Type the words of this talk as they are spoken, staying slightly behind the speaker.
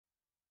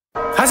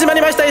始ま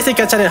りましたIssei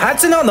チャンネル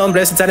初のノンブ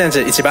レスチャレン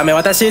ジ。1番目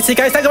私Issei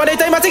から最後まで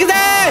歌います。いくぜ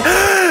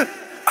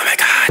Oh my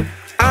god。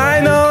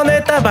愛の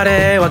ネタバ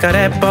レ別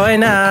れっぽい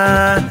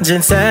な、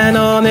人生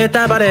のネ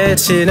タバレ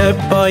死ぬっ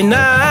ぽい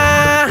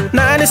な、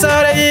何そ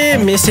れ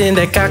意味深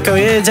でかっこ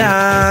いいじ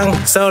ゃ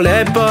ん、そ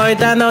れっぽい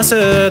楽し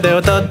で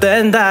踊っ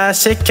てんだ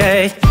しっ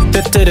けいト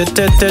ゥトゥル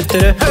トゥトゥト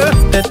ゥル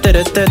トゥトゥ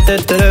ルトゥト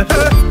ゥトゥルト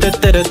ゥ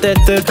トゥルトゥ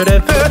トゥトゥ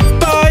ル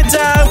ぽいじ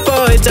ゃんぽ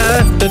いじ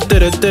ゃんトゥトゥ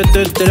ルトゥト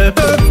ゥトゥル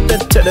トゥ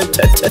トゥル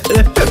トゥトゥトゥ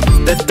ルト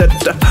ゥト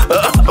ゥ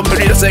ル無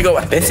理だ最後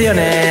はですよ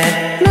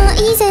ね。もう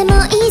いいぜも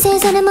ういいぜ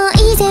それも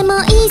いいぜも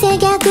ういいぜ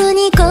逆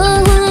に興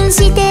奮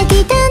して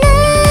きた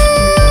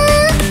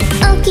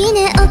な、おっき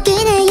ねおっき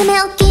ね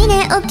夢おっき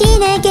ねおっき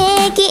ね景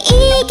気いい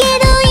け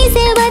ど伊勢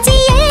は自衛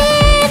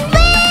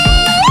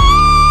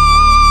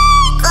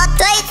おっ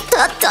といっと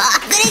っと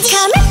神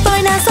っぽ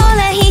いなそ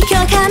れ卑怯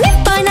神っ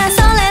ぽいな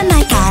それ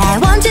毎回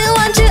ワンチュー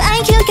ワンチュー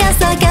IQ が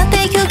下がっ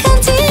ていく感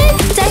じ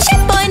雑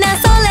種っぽいな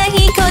それ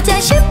卑怯雑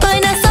種っぽ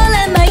いなそ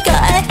れ毎回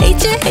ヘイ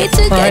チュヘイ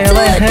チュがや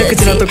ばい早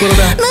口のところ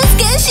だ。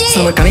そ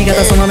の髪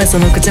型その目そ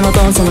の口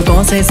元その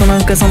香水その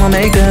服その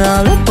メイク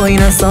あれっぽい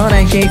なそ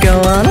れ卑怯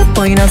あれっ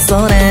ぽいな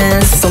それ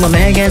その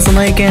名言そ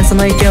の意見そ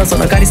の勢いそ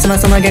のカリスマ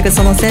そのギャグ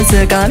そのセン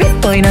ス神っ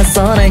ぽいな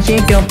それ卑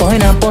怯っぽい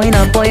なぽい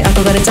なぽい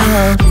憧れちゃ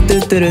うトゥ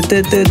トゥルト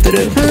ゥトゥトゥ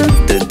ルト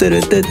ゥトゥ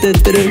ルトゥト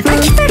ゥトゥルト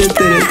ゥ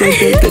トゥルトゥ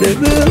トゥトゥ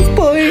ル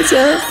ぽいじ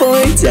ゃんぽ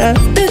いじゃん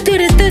トゥトゥ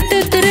ルトゥト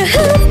ゥトゥル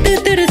トゥ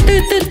トゥルトゥ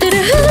トゥトゥ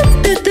ル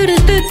トゥトゥル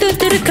トゥトゥ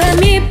トゥル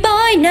神っぽ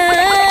いな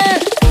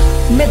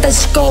メタ思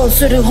考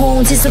する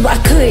本質は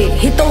悪意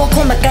人を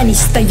細かに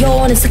した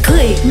ような作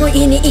為無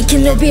意に生き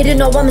延びる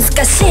のは難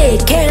しい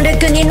権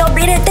力に伸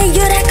びれて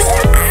揺らぐ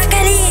上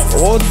がり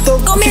おっと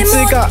ごめんきつ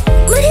いか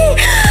無理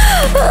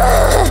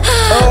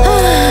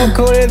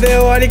これで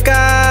終わり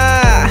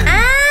か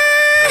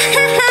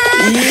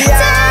いや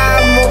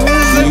ーもうむ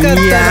ずかった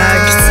な。いや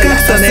ーきつか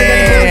ったね。さすが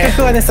にこの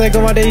曲はね最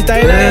後まで言いた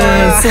いな。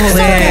そう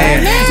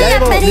ね。いや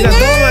でもみんなどう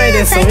まい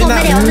です。みん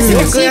なよ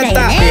くやっ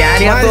た。いやあ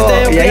りがと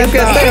う。いやよく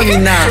やったよみ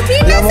んな。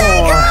いやも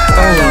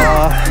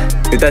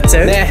う歌っち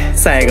ゃうね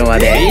最後ま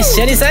で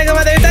一緒に最後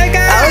まで歌うか。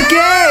オッケ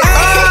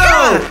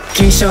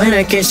ー。きしょい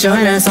なきしょ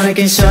いなそれ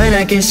きしょい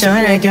なきしょ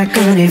いな逆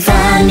にフ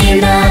ァンに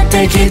なっ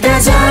てきた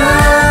じゃ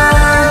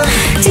ん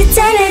ちっ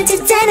ちゃいねち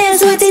っちゃいね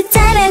そうちっち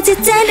ゃいねちっ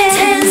ちゃいね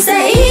天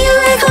才ゆえ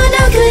孤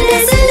独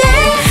ですね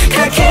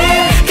かけ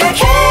か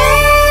け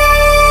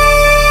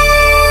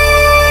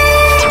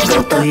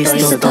ドットイス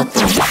トドット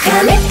神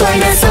っぽい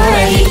なそれ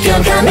卑怯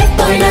神っ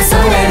ぽいなそ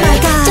れ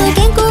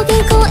健康健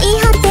康言い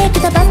張って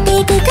くたばって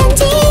いく感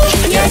じ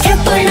野球っ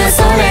ぽいな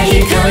それ卑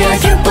怯野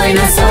球っぽい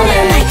なそれ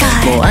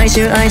もう哀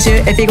愁哀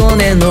愁エピ5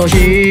年のヒ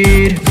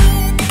ール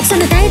そ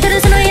のタイト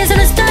ルその家そ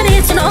のストーリ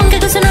ーその音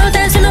楽その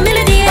歌そのメロ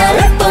ディーあ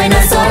れっぽい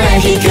なそ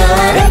れ卑怯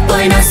あれっぽ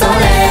いなそれ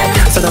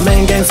その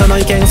名言その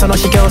意見その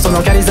卑怯そ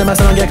のカリスマ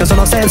その逆そ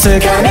のセンス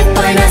神っ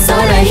ぽいなそ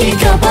れ卑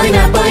怯ぽい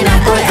なぽいな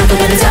ぽい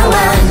憧れちゃうわ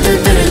ト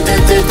ゥトゥルト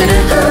ゥトゥトゥル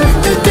ト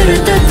ゥトゥ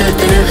ルトゥト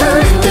ゥトゥル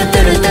トゥト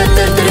ゥルトゥ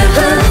トゥトゥル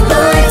ぽ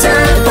いじゃ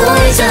んぽ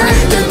いじゃん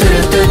トゥトゥ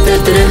ルトゥト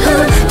ゥトゥルト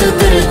ゥ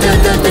トゥルト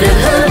ゥトゥトゥル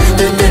ト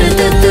ゥトゥル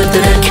トゥトゥト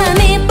ゥル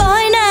神っぽ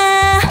いな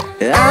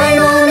愛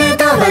のネ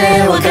タバレ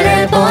別れ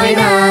っぽい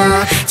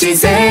な人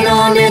生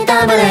のネ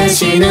タバレ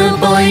死ぬっ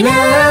ぽいな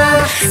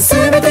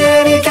全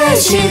て理解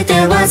して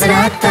患っ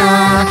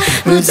た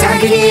無邪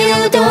気に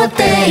踊っ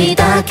てい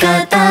た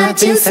かった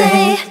人生